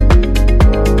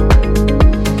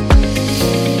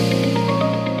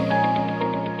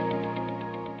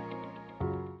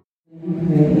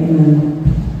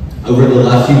the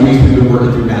last few weeks, we've been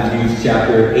working through Matthew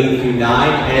chapter 8 through 9,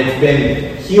 and it's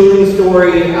been healing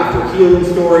story after healing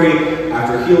story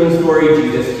after healing story.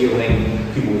 Jesus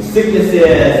healing people with sicknesses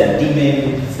and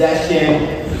demon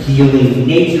possession, healing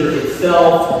nature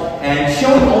itself, and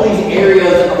showing all these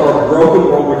areas of our broken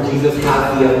world where Jesus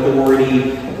has the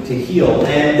authority to heal.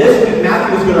 And this week,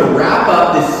 Matthew is going to wrap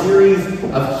up this series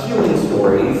of healing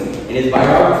stories in his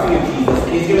biography of Jesus,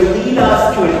 and he's going to lead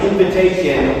us to an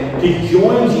invitation to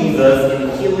join Jesus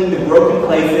in healing the broken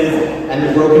places and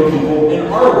the broken people in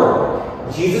our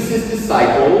world. Jesus'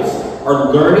 disciples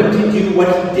are learning to do what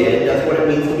he did. That's what it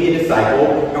means to be a disciple,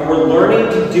 and we're learning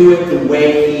to do it the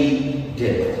way he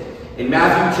did it. In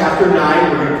Matthew chapter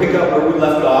 9, we're going to pick up where we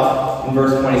left off in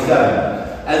verse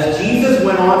 27. As Jesus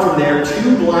went on from there,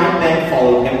 two blind men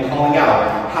followed him, calling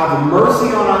out, "Have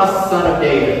mercy on us, Son of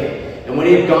David." And when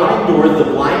he had gone indoors,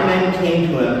 the blind men came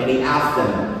to him, and he asked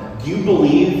them, "Do you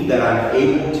believe that I'm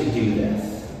able to do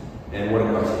this?" And what a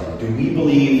question. Do we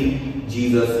believe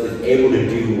Jesus is able to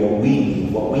do what we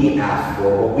need, what we ask for,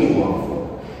 what we long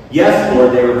for? "Yes,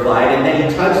 Lord," they replied, and then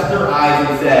he touched their eyes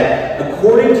and said,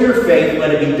 "According to your faith,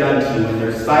 let it be done to you." And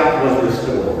their sight was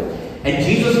restored. And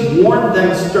Jesus warned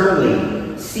them sternly,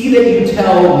 "See that you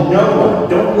tell no one.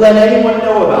 Don't let anyone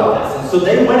know about this." And so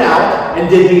they went out and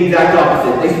did the exact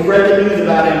opposite. They spread the news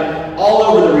about him all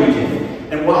over the region.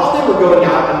 And while they were going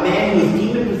out, a man who was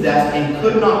demon-possessed and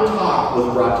could not talk was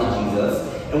brought to Jesus.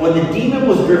 And when the demon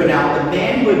was driven out, the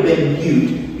man who had been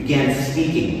mute began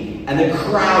speaking. And the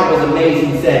crowd was amazed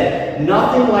and said,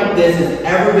 "Nothing like this has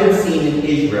ever been seen in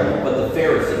Israel." But the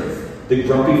Pharisees, the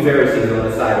grumpy Pharisees on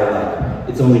the side, are like,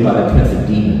 "It's only by the prince of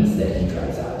demons that he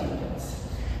drives out demons."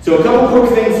 So a couple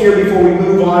quick things here before we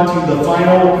move on to the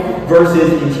final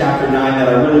verses in chapter 9 that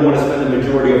I really want to spend the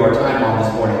majority of our time on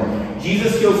this morning.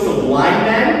 Jesus heals the blind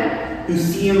men who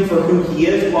see him for who he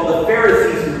is, while the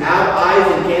Pharisees who have eyes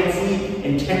and can't see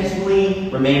intentionally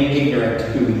remain ignorant to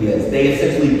who he is. They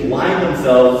essentially blind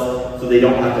themselves so they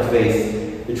don't have to face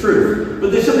the truth.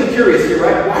 But there's something curious here,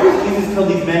 right? Why does Jesus tell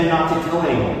these men not to tell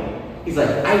anyone? He's like,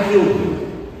 "I healed you.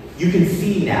 You can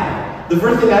see now." The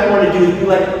first thing I want to do is be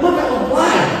like, "Look, I was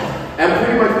blind. I'm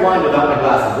pretty much blind without my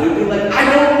glasses." They would be like, "I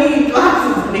don't need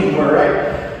glasses anymore," right?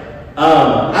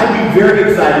 I'd be very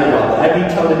excited about that. I'd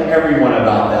be telling everyone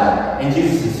about that. And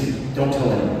Jesus says, "Don't tell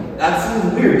anyone." That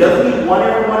seems weird. Doesn't he want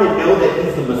everyone to know that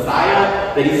he's the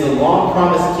Messiah, that he's the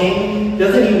long-promised king?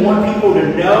 Doesn't he want people to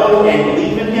know and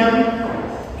believe in him?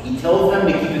 He tells them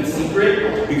to keep it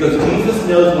secret because Jesus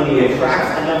knows when he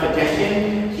attracts enough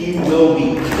attention, he will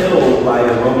be killed by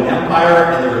the Roman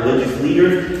Empire and the religious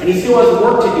leaders. And he still has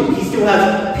work to do. He still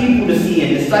has people to see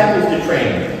and disciples to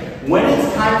train. When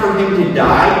it's time for him to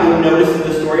die, you'll notice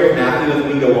in the story of Matthew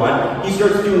as we go on, he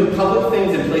starts doing public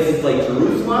things in places like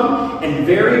Jerusalem, and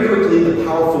very quickly the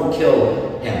powerful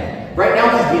kill him. Right now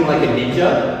he's being like a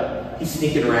ninja. He's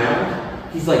sneaking around.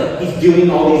 He's doing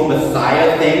all these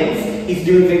Messiah things. He's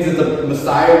doing things that the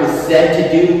Messiah was said to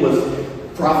do, was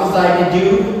prophesied to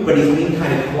do, but he's being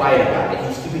kind of quiet about it.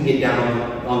 He's keeping it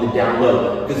down on the down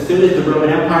low. Because as soon as the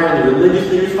Roman Empire and the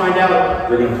religious leaders find out,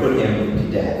 they're going to put him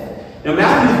to death. Now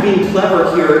Matthew's being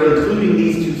clever here, including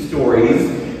these two stories.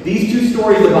 These two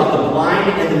stories about the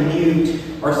blind and the mute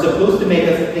are supposed to make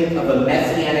us think of a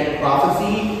messianic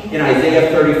prophecy in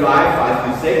Isaiah 35, 5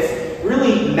 through 6.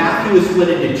 Really, Matthew is split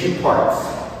into two parts.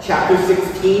 Chapter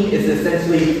 16 is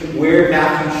essentially where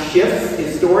Matthew shifts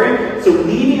his story. So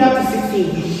leading up to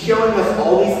 16, he's showing us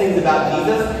all these things about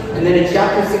Jesus. And then in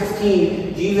chapter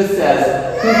 16, Jesus says,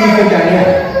 "Who do you think I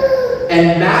am?"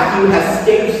 And Matthew has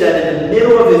staged that in the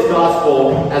middle of his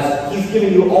gospel as he's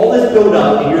giving you all this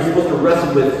build-up, and you're supposed to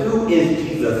wrestle with who is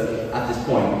Jesus at this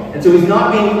point. And so he's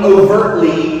not being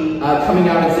overtly coming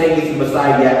out and saying he's the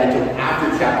Messiah yet until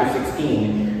after chapter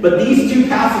 16. But these two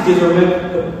passages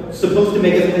are supposed to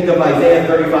make us think of Isaiah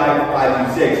 35, 5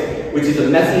 through 6, which is a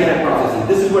messianic prophecy.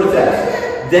 This is what it says.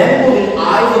 "Then will the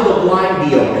eyes of the blind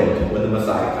be opened," when the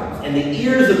Messiah comes, "and the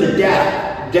ears of the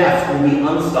deaf will be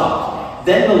unstopped.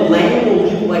 Then the lame will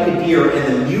leap like a deer, and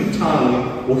the mute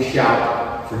tongue will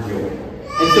shout for joy."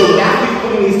 And so Matthew's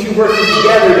putting these two verses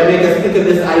together to make us think of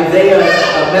this Isaiah,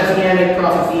 messianic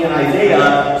prophecy in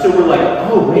Isaiah. So we're like,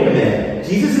 oh, wait a minute.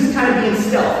 Jesus is kind of being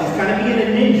stealth. He's kind of being a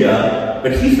ninja,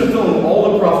 but he's fulfilling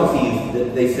all the prophecies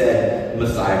that they said the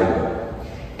Messiah would.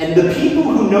 And the people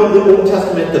who know the Old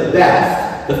Testament the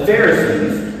best, the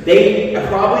Pharisees,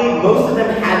 most of them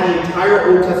had the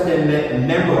entire Old Testament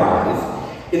memorized.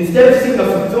 Instead of seeing a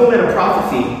fulfillment of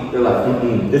prophecy, they're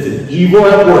like, this is evil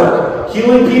at work.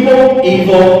 Healing people,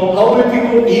 evil. Helping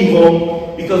people,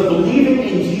 evil. Because believing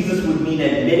in Jesus would mean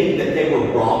admitting that they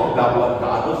were wrong about what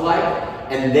God was like,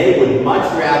 and they would much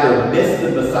rather miss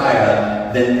the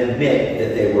Messiah than admit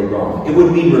that they were wrong. It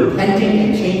would mean repenting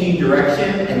and changing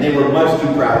direction, and they were much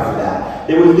too proud for that.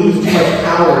 They would lose too much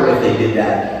power if they did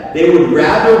that. They would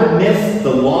rather miss the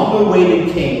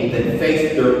long-awaited king than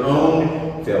face their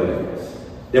own failures.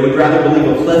 They would rather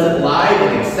believe a pleasant lie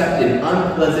than accept an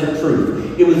unpleasant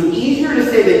truth. It was easier to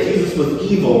say that Jesus was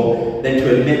evil than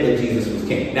to admit that Jesus was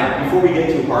king. Now, before we get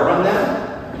too hard on that,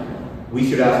 we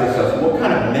should ask ourselves, what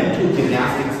kind of mental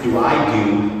gymnastics do I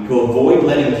do to avoid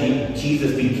letting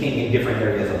Jesus be king in different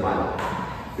areas of my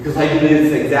life? Because I do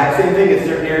this exact same thing in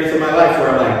certain areas of my life where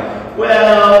I'm like,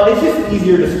 well, it's just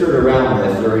easier to skirt around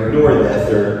this or ignore this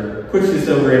or push this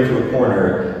over into a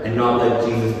corner and not let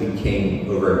Jesus be king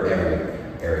over every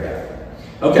area.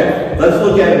 Okay, let's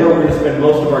look at where we're going to spend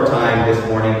most of our time this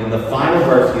morning in the final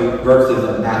verses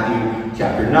of Matthew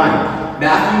chapter 9.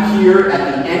 Matthew here at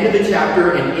the end of the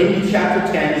chapter and into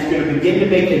chapter 10 is going to begin to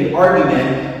make an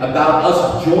argument about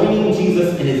us joining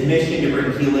Jesus in his mission to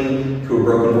bring healing to a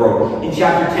broken world. In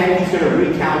chapter 10, he's going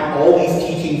to recount all these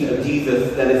teachings of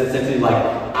Jesus that is essentially like,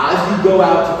 as you go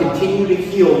out to continue to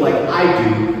heal like I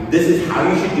do, this is how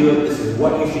you should do it, this is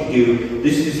what you should do,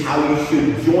 this is how you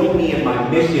should join me in my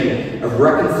mission of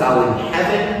reconciling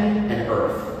heaven and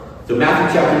earth. So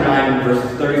Matthew chapter 9,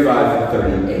 verses 35 through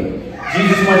 38.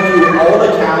 Jesus went through all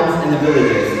the towns and the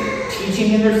villages,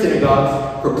 teaching in their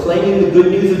synagogues, proclaiming the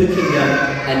good news of the kingdom,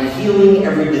 and healing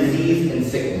every disease and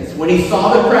sickness. When he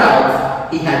saw the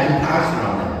crowds, he had compassion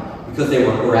on them, because they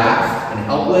were harassed and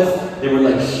helpless. They were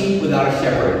like sheep without a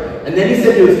shepherd. And then he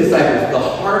said to his disciples, the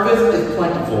harvest is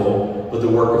plentiful, but the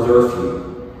workers are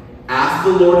few. Ask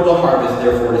the Lord of the harvest,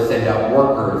 therefore, to send out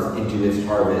workers into his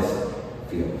harvest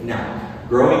field. Now,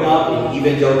 growing up in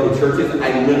evangelical churches,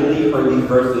 I literally heard these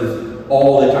verses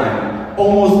all the time,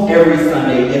 almost every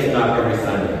Sunday, if not every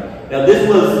Sunday. Now, this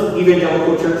was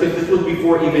evangelical churches. This was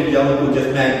before evangelical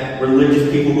just meant religious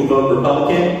people who vote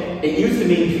Republican. It used to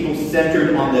mean people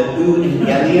centered on the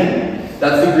Evangelium.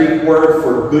 That's the Greek word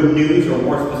for good news, or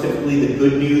more specifically, the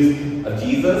good news of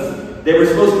Jesus. They were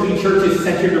supposed to be churches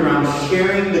centered around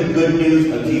sharing the good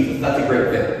news of Jesus. That's a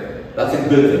great thing. That's a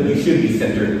good thing. You should be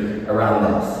centered around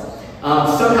this.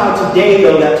 Somehow today,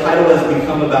 though, that title has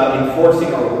become about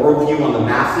enforcing our worldview on the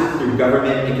masses through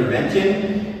government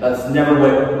intervention. That's never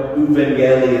what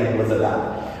Evangelism was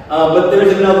about. But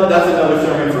that's another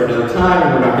sermon for another time,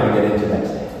 and we're not going to get into that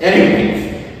today.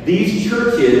 Anyways, these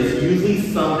churches usually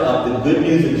summed up the good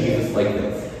news of Jesus like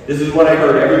this. This is what I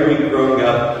heard every week growing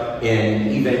up in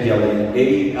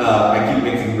Evangelism. I keep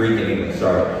mixing Greek and English,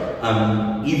 sorry.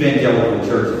 Evangelical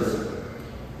churches.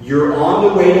 You're on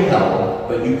the way to hell,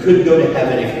 but you could go to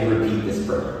heaven if you repeat this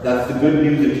prayer. That's the good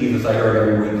news of Jesus I heard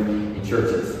every week in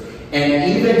churches.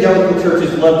 And evangelical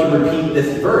churches love to repeat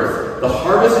this verse. The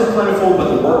harvest is plentiful,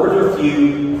 but the workers are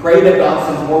few. Pray that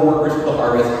God sends more workers to the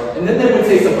harvest. And then they would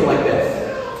say something like this.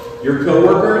 Your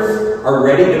co-workers are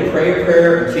ready to pray a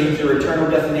prayer and change their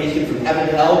eternal destination from heaven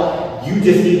to hell. You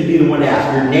just need to be the one to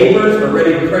ask. Your neighbors are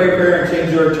ready to pray a prayer and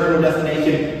change their eternal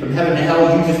destination from heaven to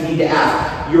hell. You just need to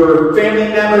ask. Your family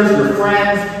members, your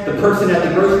friends, the person at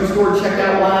the grocery store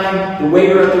checkout line, the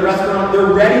waiter at the restaurant,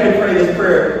 they're ready to pray this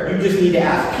prayer. You just need to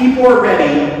ask. People are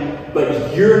ready,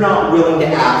 but you're not willing to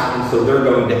ask, and so they're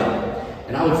going to hell.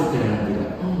 And I would sit there and I'd be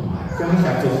like, oh my gosh,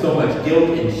 I feel so much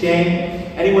guilt and shame.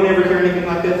 Anyone ever hear anything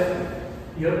like this?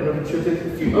 You don't know the churches?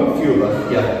 A few of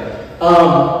us, yeah.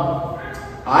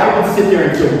 I would sit there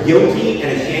and feel guilty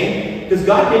and ashamed because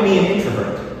God made me an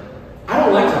introvert. I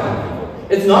don't like talking to people.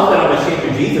 It's not that I'm ashamed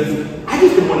of Jesus. I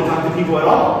just don't want to talk to people at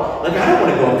all. Like, I don't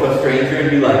want to go up to a stranger and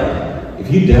be like,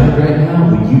 if you died right now,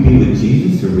 would you be with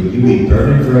Jesus or would you be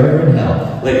burning forever in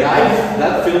hell? Like,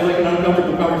 that feels like an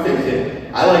uncomfortable conversation.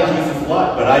 I like Jesus a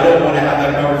lot, but I don't want to have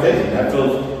that conversation. That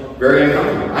feels very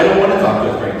uncomfortable. I don't want to talk to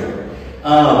a stranger.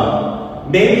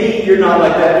 Maybe you're not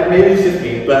like that. Maybe it's just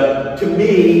me. But to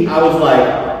me, I was like,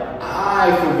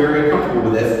 I feel very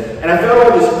uncomfortable with this. And I felt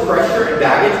all this pressure and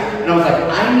baggage. And I was like,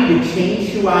 I need to change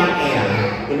who I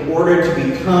am in order to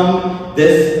become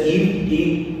this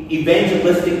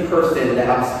evangelistic person that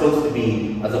I'm supposed to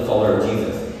be as a follower of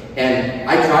Jesus. And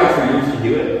I tried for years to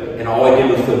do it. And all I did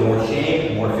was feel more shame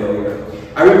and more failure.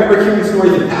 I remember hearing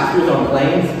stories of pastors on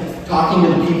planes talking to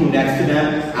the people next to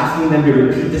them, asking them to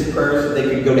repeat this prayer so they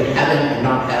could go to heaven and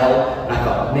not hell. And I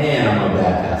thought, man, I'm a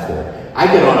bad pastor. I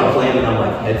get on a plane and I'm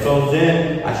like, headphones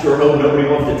in. I sure hope nobody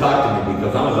wants to talk to me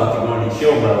because I'm about to go into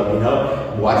chill mode, you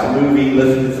know? Watch a movie,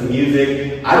 listen to some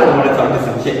music. I don't want to talk to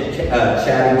some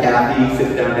chatty Kathy,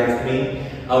 sit down next to me.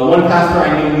 One pastor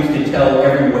I knew used to tell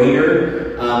every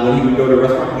waiter when he would go to a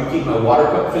restaurant, you keep my water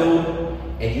cup filled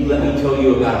and you let me tell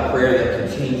you about a prayer that can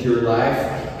change your life.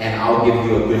 and I'll give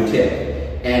you a good tip.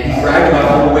 And he bragged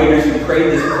about all the waiters who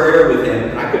prayed this prayer with him,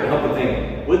 and I couldn't help but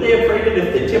think, would they have prayed it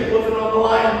if the tip wasn't on the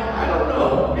line? I don't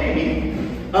know, maybe.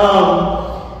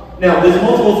 Now, there's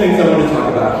multiple things I want to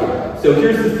talk about here. So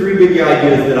here's the three big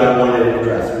ideas that I wanted to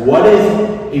address. What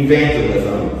is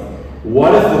evangelism?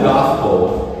 What is the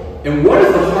gospel? And what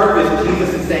is the harvest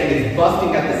Jesus is saying is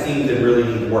busting at the seams and really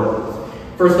needs workers?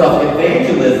 First off,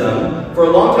 evangelism, for a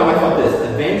long time I thought this.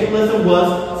 Evangelism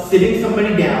was sitting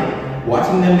somebody down,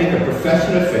 watching them make a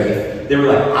profession of faith. They were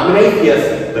like, I'm an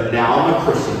atheist, but now I'm a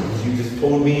Christian because you just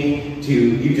told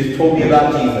me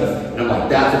about Jesus. And I'm like,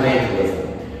 that's evangelism.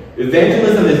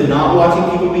 Evangelism is not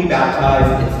watching people be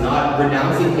baptized. It's not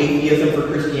renouncing atheism for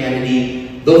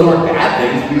Christianity. Those aren't bad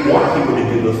things. We want people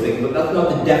to do those things, but that's not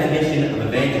the definition of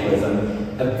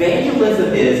evangelism.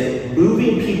 Evangelism is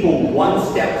moving people one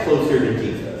step closer to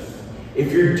Jesus.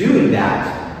 If you're doing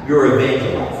that, you're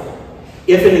evangelizing.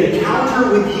 If an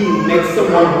encounter with you makes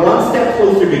someone one step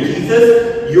closer to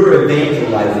Jesus, you're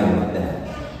evangelizing them.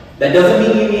 That doesn't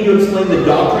mean you need to explain the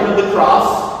doctrine of the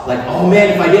cross. Like, oh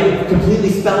man, if I didn't completely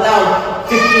spell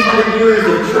out 1,500 years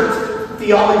of church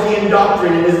theology and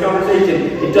doctrine in this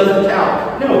conversation, it doesn't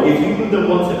count. No, if you move them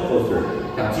one step closer,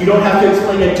 it counts. You don't have to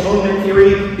explain atonement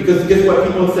theory, because guess what?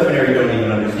 People in seminary don't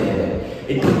even understand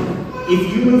it.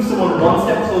 If you move someone one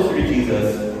step closer to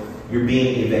Jesus, you're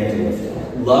being evangelistic.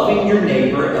 Loving your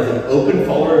neighbor as an open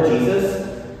follower of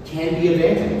Jesus can be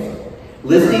evangelism.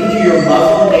 Listening to your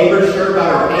Muslim neighbor share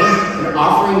about her pain and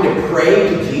offering to pray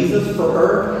to Jesus for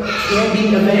her can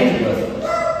be evangelism.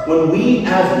 When we,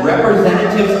 as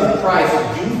representatives of Christ,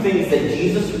 do things that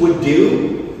Jesus would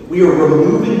do, we are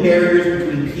removing barriers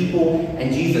between people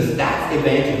and Jesus. That's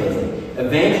evangelism.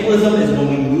 Evangelism is when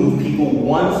we move people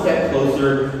one step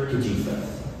closer to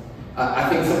Jesus. I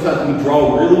think sometimes we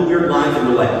draw really weird lines and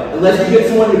we're like, unless you get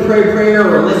someone to pray a prayer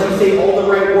or unless you say all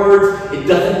the right words, it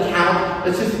doesn't count.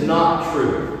 That's just not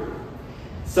true.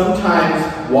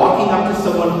 Sometimes walking up to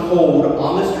someone cold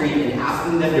on the street and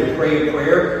asking them to pray a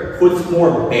prayer puts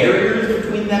more barriers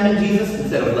between them and Jesus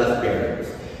instead of less barriers.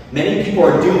 Many people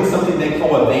are doing something they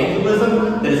call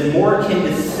evangelism that is more akin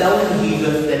to selling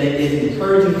Jesus than it is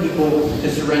encouraging people to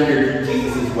surrender to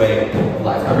Jesus' way of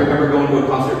life. I remember going to a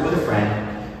concert with a friend.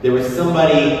 There was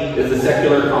a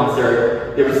secular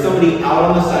concert. There was somebody out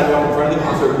on the sidewalk in front of the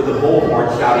concert with a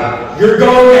bullhorn shouting, "You're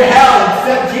going to hell,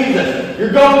 accept Jesus!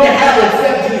 You're going to hell,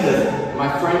 accept Jesus!" My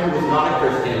friend, who was not a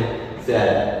Christian,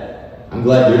 said, "I'm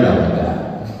glad you're not like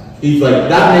that." He's like,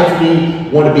 that makes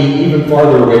me want to be even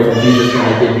farther away from Jesus than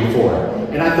I did before.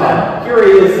 And I thought, here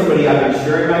he is, somebody I've been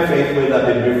sharing my faith with, I've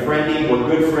been befriending, we're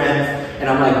good friends, and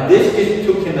I'm like, this just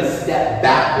took him a step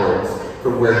backwards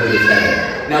from where he was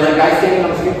headed. Now that guy standing on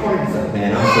the street corner, he's like,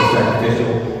 man, I'm so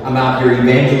sacrificial. I'm out here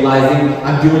evangelizing.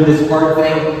 I'm doing this hard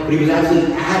thing. But he was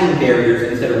actually adding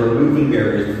barriers instead of removing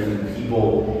barriers between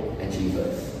people and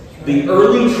Jesus. The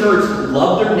early church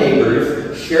loved their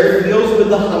neighbors, shared meals with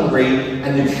the hungry,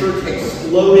 and the church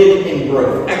exploded in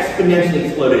growth, exponentially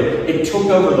exploded. It took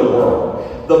over the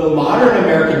world. The modern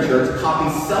American church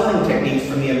copies selling techniques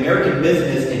from the American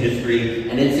business industry,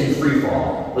 and it's in free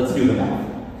fall. Let's do the math.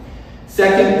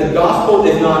 Second, the gospel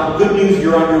is not good news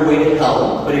you're on your way to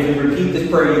hell, but if you repeat this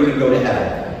prayer, you can go to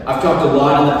heaven. I've talked a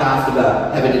lot in the past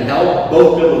about heaven and hell,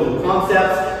 both biblical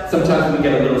concepts. Sometimes we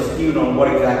get a little skewed on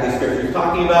what exactly Scripture is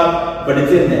talking about, but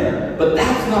it's in there. But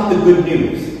that's not the good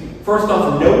news. First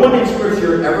off, no one in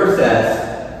Scripture ever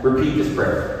says, repeat this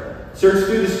prayer. Search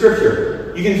through the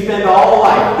Scripture. You can spend all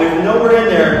life. There's nowhere in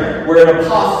there where an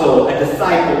apostle, a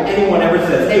disciple, anyone ever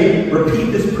says, hey,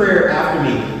 repeat this prayer after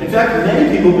me. In fact,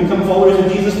 many people become followers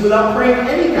of Jesus without praying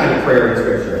any kind of prayer in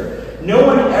Scripture. No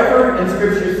one ever in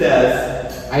Scripture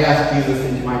says, I ask Jesus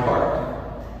into my heart.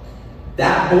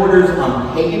 That borders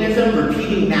on paganism,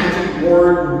 repeating magic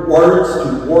words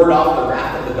to ward off the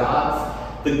wrath of the gods.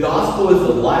 The gospel is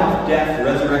the life, death,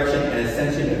 resurrection, and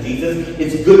ascension of Jesus.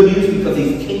 It's good news because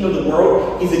he's king of the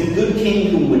world. He's a good king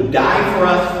who would die for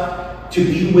us to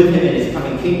be with him in his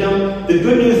coming kingdom. The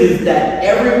good news is that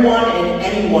everyone and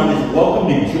anyone is welcome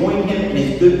to join him in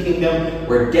his good kingdom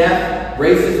where death,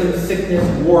 racism, sickness,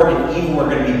 war, and evil are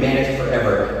going to be banished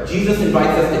forever. Jesus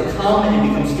invites us to come and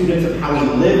become students of how he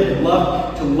lived and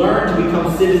loved, to learn to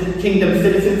become kingdom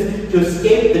citizens, to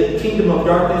escape the kingdom of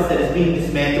darkness that is being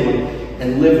dismantled,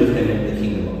 and live with him in the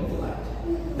kingdom of the light.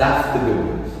 That's the good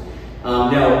news.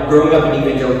 Now, growing up in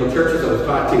evangelical churches, I was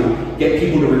taught to get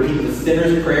people to repeat the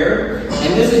sinner's prayer.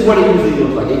 And this is what it usually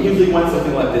looked like. It usually went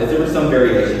something like this. There were some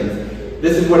variations.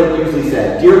 This is what it usually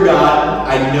said. Dear God,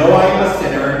 I know I am a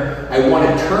sinner. I want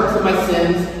to turn from my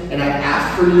sins, and I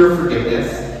ask for your forgiveness.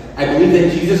 I believe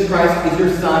that Jesus Christ is your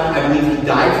Son. I believe He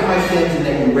died for my sins and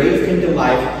that you raised Him to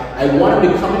life. I want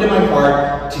Him to come into my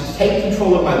heart, to take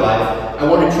control of my life. I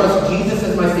want to trust Jesus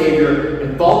as my Savior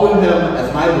and follow Him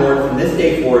as my Lord from this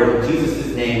day forward. In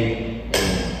Jesus' name,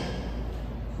 amen.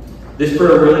 This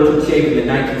prayer really took shape in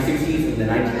the 1960s and the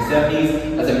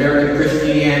 1970s as American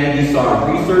Christianity saw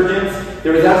a resurgence.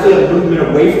 There was actually a movement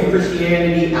away from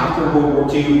Christianity after World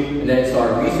War II, and then it saw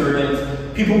a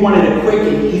resurgence. People wanted a quick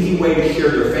and easy way to share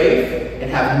their faith and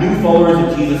have new followers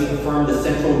of Jesus affirm the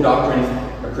central doctrines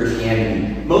of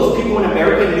Christianity. Most people in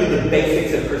America knew the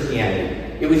basics of Christianity.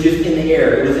 It was just in the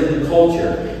air. It was in the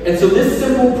culture. And so this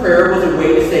simple prayer was a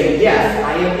way to say, yes,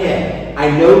 I am in.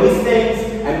 I know these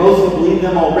things. I mostly believe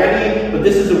them already, but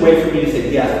this is a way for me to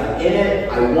say, yes, I'm in it.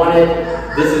 I want it.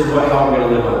 This is how I'm going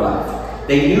to live my life.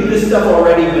 They knew this stuff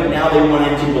already, but now they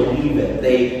wanted to believe it.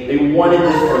 They wanted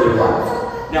this for their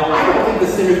life. Now, I don't think the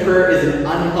sinner's prayer is an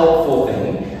unhelpful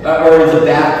thing, or is a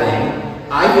bad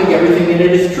thing. I think everything in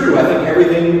it is true. I think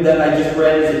everything that I just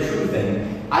read is a true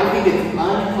thing. I think it's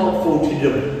unhelpful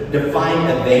to define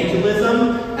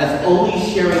evangelism as only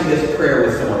sharing this prayer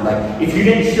with someone. Like, if you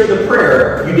didn't share the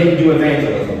prayer, you didn't do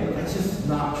evangelism. That's just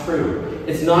not true.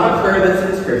 It's not a prayer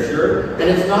that's in Scripture, and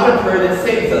it's not a prayer that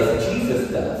saves us. Jesus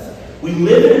does. We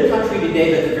live in a country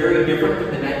today that's very different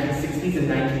from the 1960s and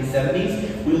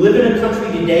 1970s. We live in a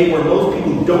country today where most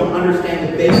people don't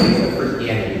understand the basics of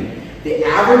Christianity. The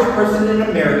average person in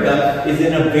America is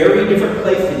in a very different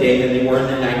place today than they were in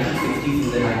the 1960s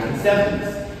and the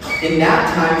 1970s. In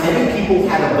that time, many people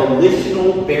had a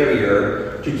volitional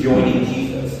barrier to joining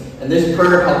Jesus. And this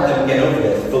prayer helped them get over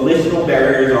this. Volitional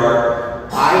barriers are,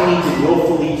 I need to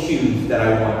willfully choose that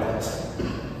I want this.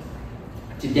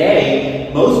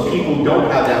 Today, most people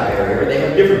don't have that barrier. They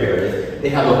have different barriers. They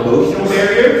have emotional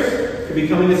barriers to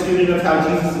becoming a student of how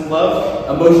Jesus is loved.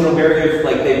 Emotional barriers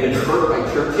like they've been hurt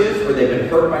by churches or they've been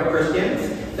hurt by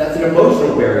Christians. That's an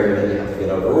emotional barrier that they have to get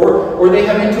over. Or they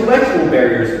have intellectual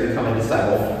barriers to become a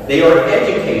disciple. They are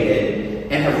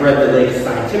educated and have read the latest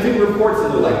scientific reports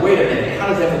and they're like, wait a minute, how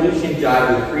does evolution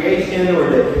jive with creation? Or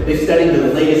they studied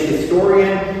the latest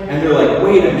historian and they're like,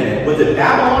 wait a minute, was it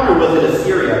Babylon or was it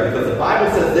Assyria? Because the Bible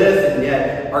says this and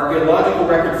yet archaeological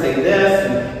records say this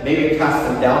and maybe it casts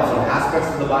some doubts on aspects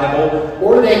of the Bible.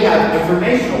 Or they have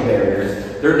informational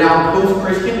barriers. They're now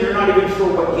post-Christian. They're not even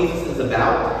sure what Jesus is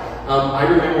about. I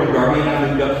remember when Darby and I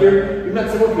moved up here, we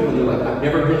met several people who were like, I've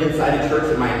never been inside a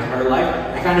church in my entire life.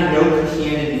 I kind of know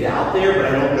Christianity's out there, but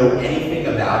I don't know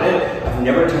anything about it. I've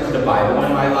never touched a Bible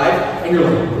in my life. And you're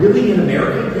like, really in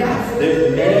America? Yes,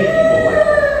 there's many people like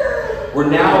that. We're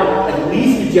now at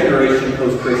least a generation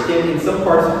post-Christian. In some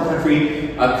parts of the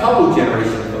country, a couple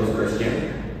generations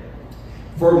post-Christian.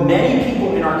 For many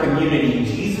people in our community,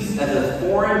 Jesus is as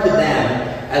foreign to them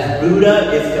as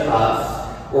Buddha is to us.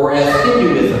 Or as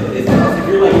Hinduism is. If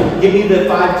you're like, give me the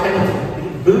 5 tenets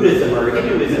of Buddhism or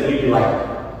Hinduism, you'd be like,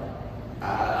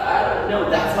 I don't know,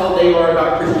 that's how they are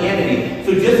about Christianity.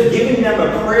 So just giving them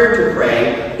a prayer to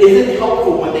pray isn't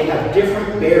helpful when they have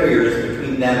different barriers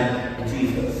between them and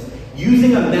Jesus.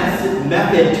 Using a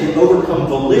method to overcome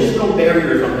volitional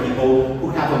barriers on people who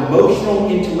have emotional,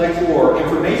 intellectual, or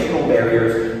informational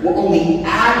barriers will only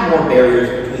add more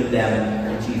barriers between them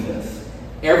and Jesus.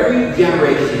 Every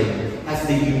generation has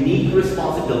the unique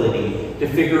responsibility to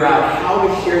figure out how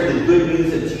to share the good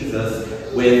news of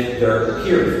Jesus with their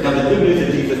peers. Now, the good news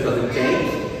of Jesus doesn't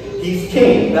change. He's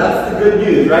king. That's the good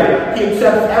news, right? He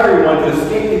accepts everyone to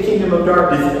escape the kingdom of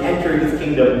darkness and enter his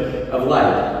kingdom of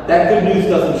light. That good news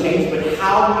doesn't change, but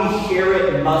how we share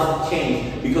it must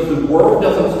change because the world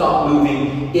doesn't stop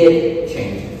moving, it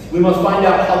changes. We must find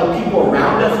out how the people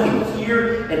around us can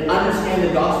hear and understand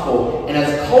the gospel. And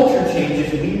as culture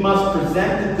changes, we must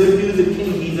present the good news of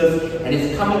King Jesus and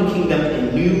his coming kingdom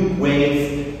in new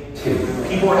ways too.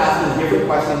 People are asking different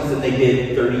questions than they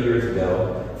did 30 years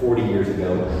ago, 40 years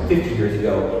ago, 50 years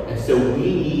ago. And so we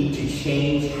need to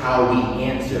change how we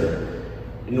answer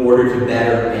in order to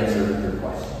better answer their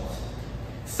questions.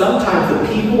 Sometimes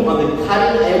the people on the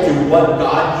cutting edge of what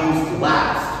God used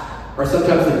last are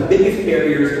sometimes the biggest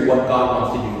barriers to what God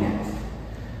wants to do next.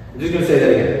 I'm just going to say that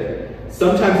again.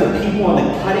 Sometimes the people on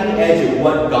the cutting edge of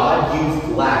what God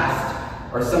used last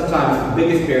are sometimes the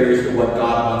biggest barriers to what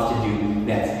God wants to do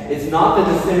next. It's not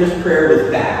that the sinner's prayer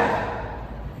was bad.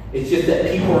 It's just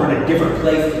that people are in a different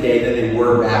place today than they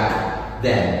were back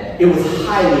then. It was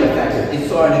highly effective. It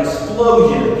saw an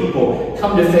explosion of people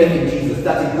come to faith in Jesus.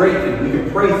 That's a great thing. We can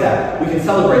praise that. We can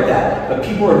celebrate that. But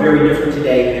people are very different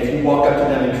today, and if you walk up to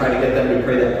them and try to get them to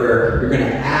pray that prayer, you're going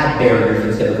to add barriers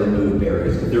instead of remove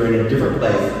barriers because they're in a different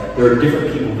place. There are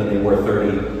different people than they were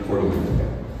 30, 40 years ago.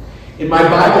 In my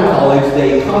Bible college,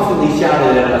 they constantly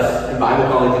shouted at us in Bible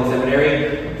college and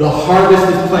seminary, the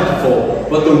harvest is plentiful,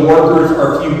 but the workers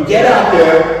are few. Get out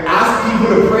there, ask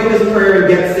people to pray this prayer and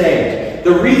get saved.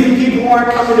 The reason people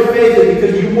aren't coming to faith is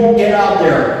because you won't get out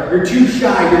there. You're too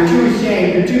shy, you're too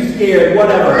ashamed, you're too scared,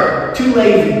 whatever. Too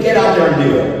lazy, get out there and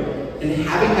do it. And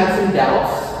having had some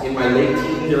doubts in my late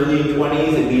teens, early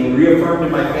 20s, and being reaffirmed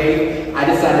in my faith, I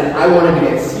decided I wanted to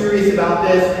get serious about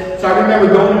this. So I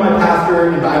remember going to my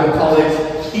pastor in Bible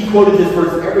college. He quoted this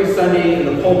verse every Sunday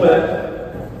in the pulpit.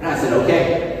 And I said,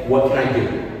 okay, what can I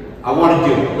do? I want to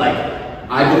do it.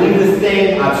 I believe this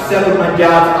thing. I've settled my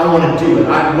doubts. I want to do it.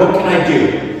 What can I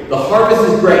do? The harvest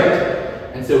is great.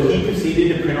 And so he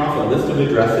proceeded to print off a list of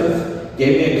addresses,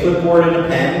 gave me a clipboard and a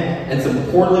pen, and some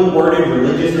poorly worded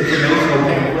religious informational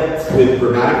pamphlets with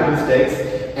grammatical mistakes,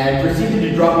 and proceeded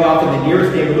to drop me off in the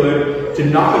nearest neighborhood to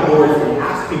knock on doors and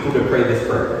ask people to pray this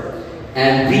prayer.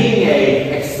 And being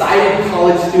an excited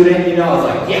college student, I was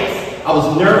like, yes. I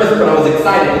was nervous, but I was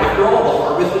excited. After all, the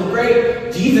harvest was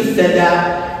great. Jesus said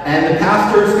that. And the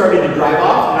pastor started to drive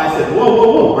off, and I said,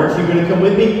 whoa, aren't you going to come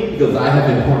with me? He goes, I have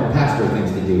important pastor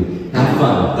things to do. Have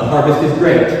fun. The harvest is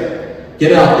great.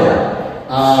 Get out there.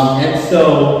 And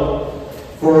so,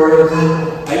 for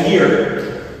a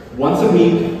year, once a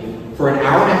week, for an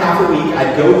hour and a half a week,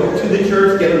 I'd go to the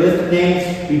church, get a list of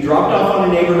names, be dropped off on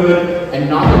a neighborhood, and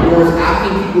knock on doors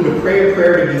asking people to pray a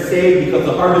prayer to be saved because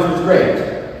the harvest was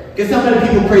great. Guess how many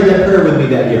people prayed that prayer with me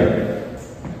that year?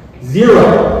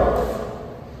 0.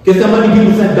 Guess how many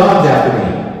people sent dogs after me?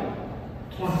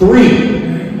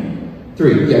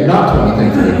 3. Yeah, not 20,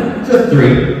 thank you. Just 3.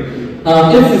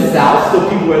 It's the South, so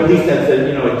people at least had said,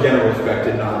 a general respect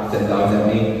to not send dogs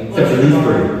at me. Except for these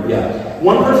 3. Yeah.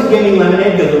 One person gave me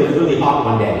lemonade because it was really hot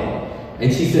one day.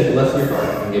 And she said, bless your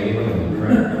heart, and gave me lemonade.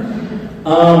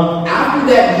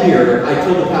 After that year, I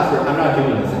told the pastor, I'm not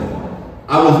doing this anymore.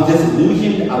 I was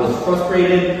disillusioned, I was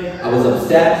frustrated, I was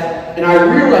upset, and I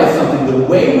realized something. The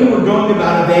way we were going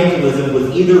about evangelism was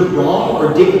either wrong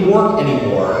or didn't work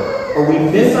anymore, or we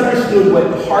misunderstood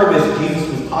what harvest Jesus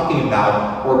was talking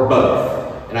about, or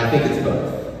both. And I think it's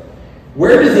both.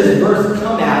 Where does this verse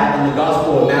come at in the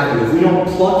Gospel of Matthew? If we don't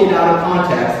pluck it out of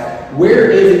context, where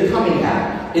is it coming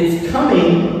at? It's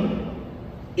coming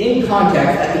in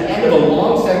context at the end of a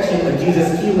long section of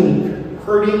Jesus healing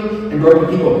hurting and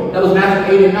broken people. That was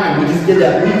Matthew 8 and 9. We just did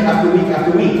that week after week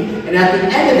after week. And at the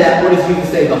end of that, what does Jesus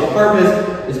say? The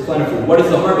harvest is plentiful. What is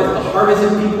the harvest? The harvest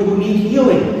is people who need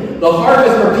healing. The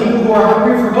harvest are people who are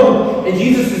hungry for hope. And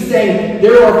Jesus is saying,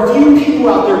 there are few people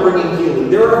out there bringing healing.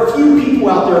 There are few people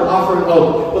out there offering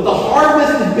hope. But the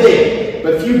harvest is big,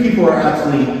 but few people are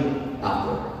actually out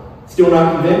there. Still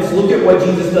not convinced? Look at what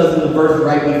Jesus does in the verse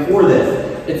right before this.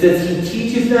 It says he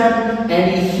teaches them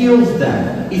and he heals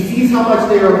them. He sees how much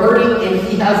they are hurting and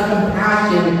he has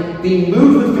compassion, being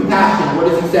moved with compassion. What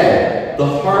does he say?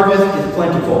 The harvest is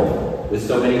plentiful with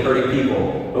so many hurting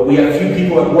people, but we have few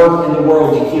people at work in the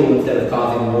world to heal instead of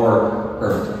causing more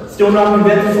hurt. Still not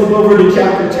convinced? Let's look over to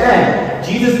chapter 10.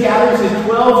 Jesus gathers his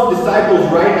 12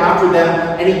 disciples right after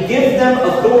them and he gives them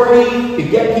authority to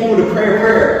get people to pray a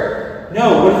prayer.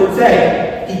 No, what does it say?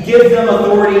 He gives them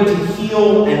authority to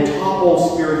heal and topple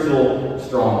spiritual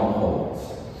strongholds.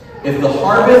 If the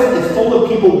harvest is full of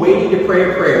people waiting to pray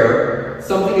a prayer,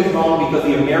 something is wrong because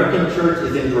the American church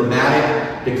is in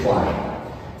dramatic decline.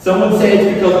 Some would say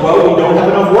it's because, we don't have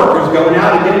enough workers going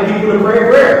out and getting people to pray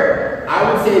a prayer.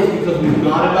 I would say it's because we've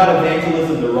gone about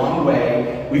evangelism the wrong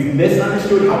way. We've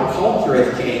misunderstood how culture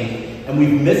has changed, and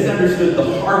we've misunderstood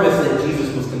the harvest that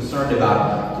Jesus was concerned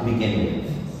about to begin with.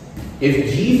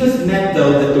 If Jesus meant,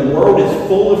 though, that the world is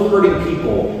full of hurting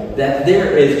people, that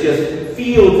there is just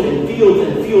fields and fields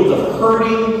and fields of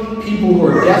hurting people who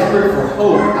are desperate for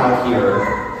hope out here,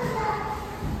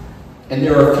 and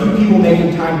there are few people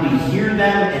making time to hear them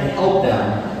and help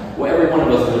them, every one of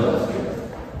us knows that's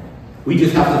true. We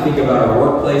just have to think about our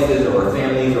workplaces or our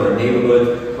families or our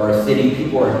neighborhoods or our city.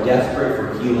 People are desperate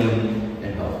for healing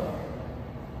and help.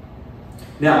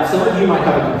 Now, some of you might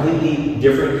have a completely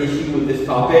different issue with this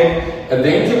topic.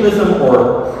 Evangelism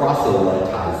or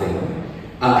proselytizing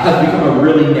has become a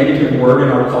really negative word in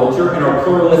our culture, in our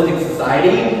pluralistic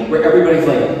society, where everybody's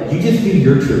like, you just do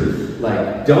your truth.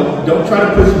 Like, don't try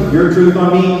to push your truth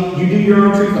on me. You do your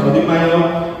own truth, I'll do my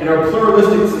own. In our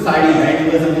pluralistic society,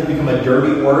 evangelism has become a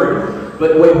dirty word.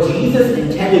 But what Jesus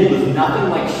intended was nothing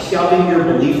like shoving your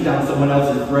beliefs down someone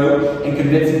else's throat and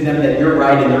convincing them that you're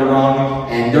right and they're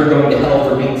wrong and they're going to hell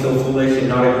for being so foolish and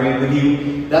not agreeing with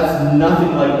you. That's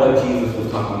nothing like what Jesus was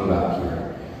talking about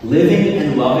here. Living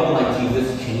and loving like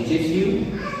Jesus changes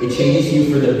you It changes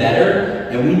you for the better,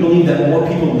 and we believe that more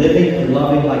people living and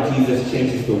loving like Jesus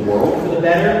changes the world for the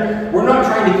better. We're not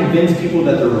trying to convince people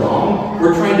that they're wrong.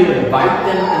 We're trying to invite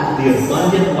them into the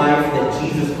abundant life that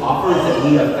Jesus offers, that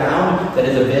we have found, that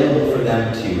is available for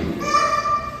them too.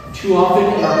 Too often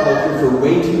in our culture, for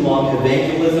way too long,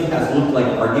 evangelism has looked like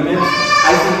arguments.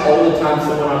 I see all the time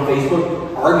someone on Facebook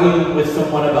arguing with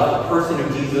someone about the person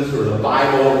of Jesus or the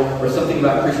Bible or something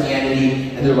about Christianity,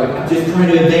 and they're like, I'm just trying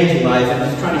to evangelize, I'm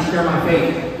just trying to share my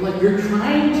faith. I'm like, you're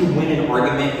trying to win an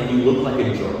argument and you look like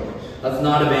a jerk. That's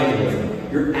not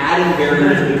evangelism. You're adding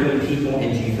barriers between people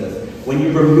and Jesus. When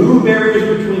you remove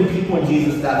barriers between people and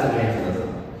Jesus, that's evangelism.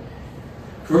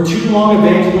 For too long,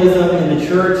 evangelism in the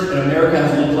church in America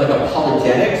has looked like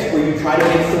apologetics, where you try to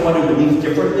make someone who believes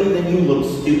differently than you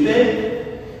look stupid.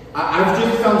 I've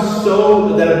just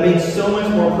found that I've made so much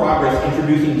more progress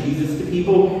introducing Jesus to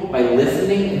people by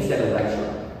listening instead of lecturing.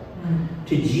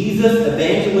 To Jesus,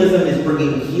 evangelism is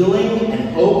bringing healing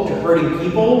and hope to hurting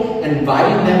people and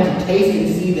inviting them to taste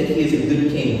and see that he is a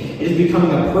good king. It is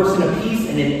becoming a person of peace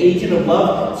and an agent of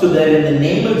love so that in the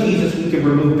name of Jesus we can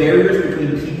remove barriers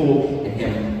between people and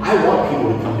him. I want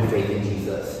people to come to faith in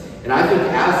Jesus. And I think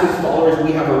as his followers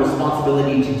we have a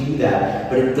responsibility to do that.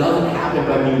 But it doesn't happen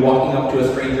by me walking up to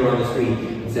a stranger on the street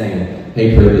and saying,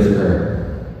 hey, pray this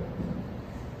prayer.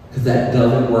 Because that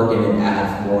doesn't work and it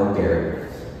adds more barriers.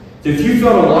 So if you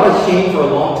felt a lot of shame for a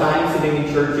long time sitting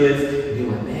in churches, and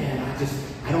you're like, man,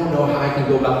 I don't know how I can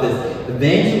go about this.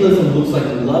 Evangelism looks like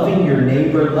loving your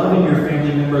neighbor, loving your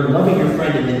family member, loving your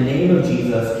friend in the name of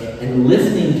Jesus, and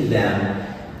listening to them,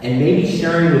 and maybe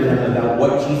sharing with them about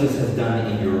what Jesus has done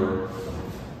in your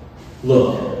life.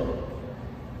 Look,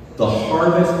 the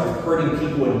harvest of hurting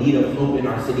people in need of hope in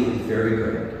our city is very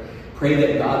great. Pray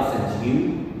that God sends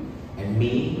you and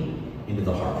me into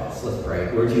the harvest. Let's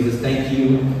pray. Lord Jesus, thank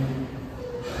you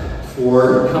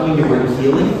for coming to bring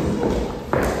healing.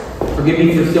 Forgive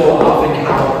me for so often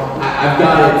how I've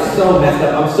got it so messed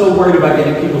up. I'm so worried about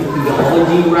getting people's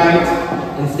theology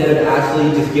right instead of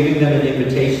actually just giving them an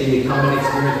invitation to come and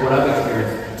experience what I've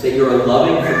experienced. That you're a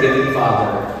loving, forgiving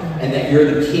Father, and that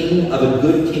you're the King of a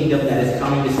good kingdom that is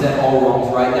coming to set all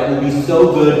wrongs right. That will be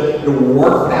so good to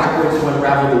work backwards to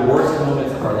unravel the worst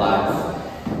moments of our lives.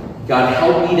 God,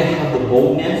 help me to have the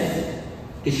boldness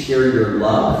to share your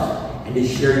love and to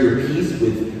share your peace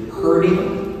with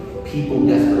hurting people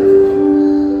desperate for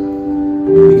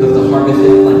you. Because the harvest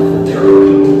is plentiful. There are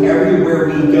people everywhere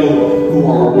we go who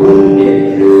are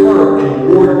wounded and hurt and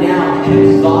worn down and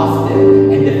exhausted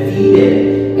and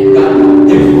defeated. And God,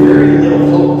 there's very little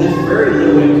hope, there's very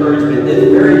little encouragement,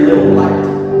 there's very little light.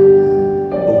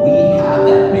 But we have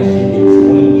that mission to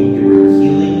join you to bring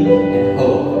healing and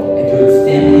hope and to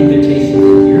extend invitations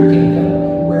into your kingdom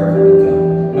wherever we go.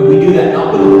 And we do that not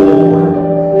with a bold word,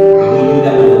 but we do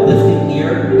that with a listening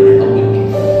ear and a helping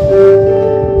hand.